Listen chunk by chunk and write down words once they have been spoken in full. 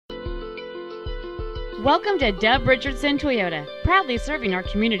Welcome to Dub Richardson Toyota, proudly serving our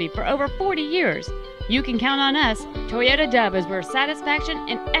community for over 40 years. You can count on us. Toyota Dub is where satisfaction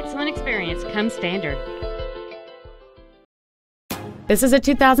and excellent experience come standard. This is a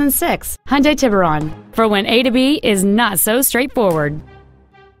 2006 Hyundai Tiburon for when A to B is not so straightforward.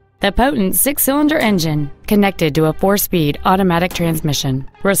 The potent 6-cylinder engine, connected to a 4-speed automatic transmission,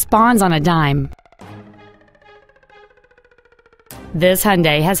 responds on a dime. This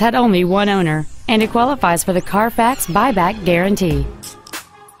Hyundai has had only one owner, and it qualifies for the Carfax buyback guarantee.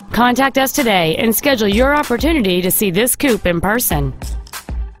 Contact us today and schedule your opportunity to see this coupe in person.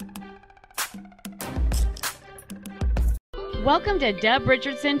 Welcome to Dub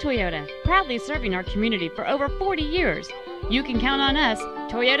Richardson Toyota, proudly serving our community for over 40 years. You can count on us.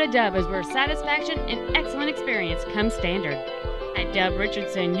 Toyota Dub is where satisfaction and excellent experience come standard. At Dub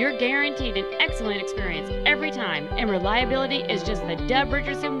Richardson, you're guaranteed an excellent experience every time, and reliability is just the Dub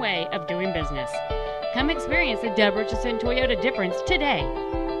Richardson way of doing business. Come experience the Dub Richardson Toyota difference today.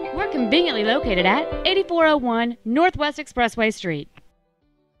 We're conveniently located at 8401 Northwest Expressway Street.